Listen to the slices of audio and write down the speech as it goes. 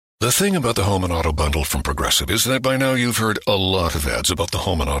The thing about the Home and Auto Bundle from Progressive is that by now you've heard a lot of ads about the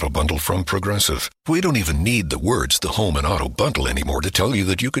Home and Auto Bundle from Progressive. We don't even need the words the Home and Auto Bundle anymore to tell you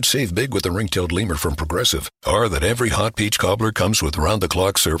that you could save big with the ring-tailed lemur from Progressive, or that every hot peach cobbler comes with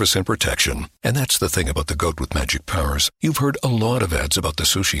round-the-clock service and protection. And that's the thing about the goat with magic powers. You've heard a lot of ads about the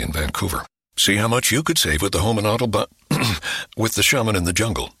sushi in Vancouver. See how much you could save with the Home and Auto with the Shaman in the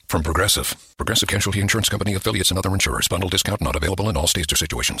Jungle from Progressive. Progressive Casualty Insurance Company, affiliates, and other insurers. Bundle discount not available in all states or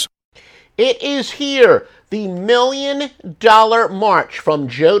situations. It is here, the $1 Million March from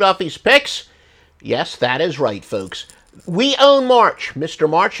Joe Duffy's Picks. Yes, that is right, folks. We own March. Mr.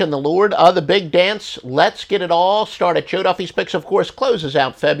 March and the Lord of the Big Dance. Let's get it all started. Joe Duffy's Picks, of course, closes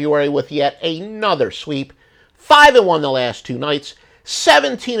out February with yet another sweep. 5-1 the last two nights.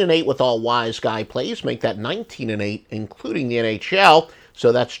 17-8 with all wise guy plays. Make that 19-8, including the NHL.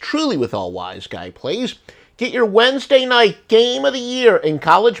 So that's truly with all wise guy plays. Get your Wednesday night game of the year in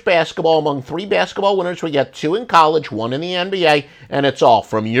college basketball. Among 3 basketball winners, we get 2 in college, 1 in the NBA, and it's all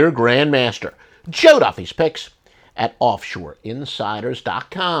from your grandmaster, Joe Duffy's Picks at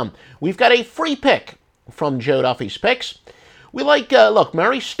offshoreinsiders.com. We've got a free pick from Joe Duffy's Picks. We like, look,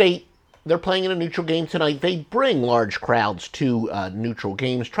 Murray State, they're playing in a neutral game tonight. They bring large crowds to neutral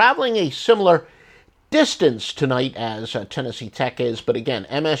games, traveling a similar distance tonight as Tennessee Tech is. But again,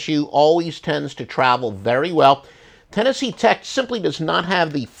 MSU always tends to travel very well. Tennessee Tech simply does not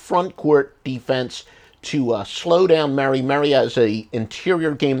have the front court defense to slow down Murray. Murray has an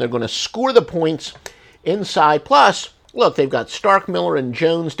interior game. They're going to score the points inside. Plus, look, they've got Stark, Miller, and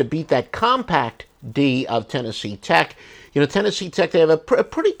Jones to beat that compact D of Tennessee Tech. You know, Tennessee Tech, they have a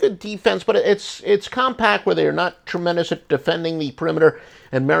pretty good defense, but it's compact where they're not tremendous at defending the perimeter,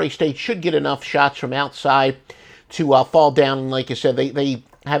 and Murray State should get enough shots from outside to fall down. And like I said, they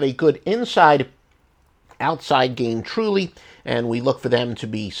have a good inside-outside game, truly, and we look for them to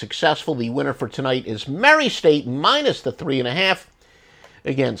be successful. The winner for tonight is Murray State minus the 3.5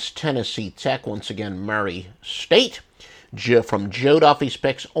 against Tennessee Tech. Once again, Murray State. From Joe Duffy's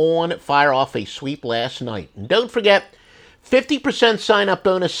Picks on Fire Off a Sweep last night. And don't forget, 50% sign-up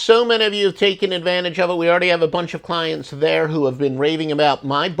bonus. So many of you have taken advantage of it. We already have a bunch of clients there who have been raving about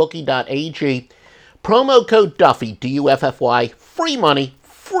mybookie.ag. Promo code Duffy, D-U-F-F-Y, free money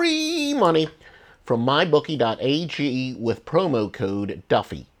from mybookie.ag with promo code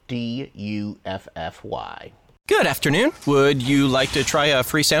Duffy, D-U-F-F-Y. Good afternoon. Would you like to try a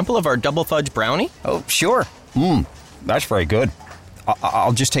free sample of our double fudge brownie? Oh, sure. That's very good.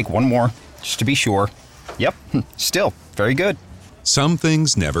 I'll just take one more, just to be sure. Yep, still very good. Some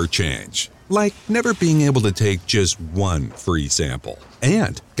things never change, like never being able to take just one free sample.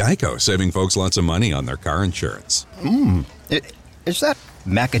 And Geico saving folks lots of money on their car insurance. Is that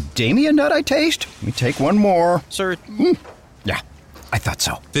macadamia nut I taste? Let me take one more. Sir? Yeah, I thought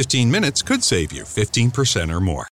so. 15 minutes could save you 15% or more.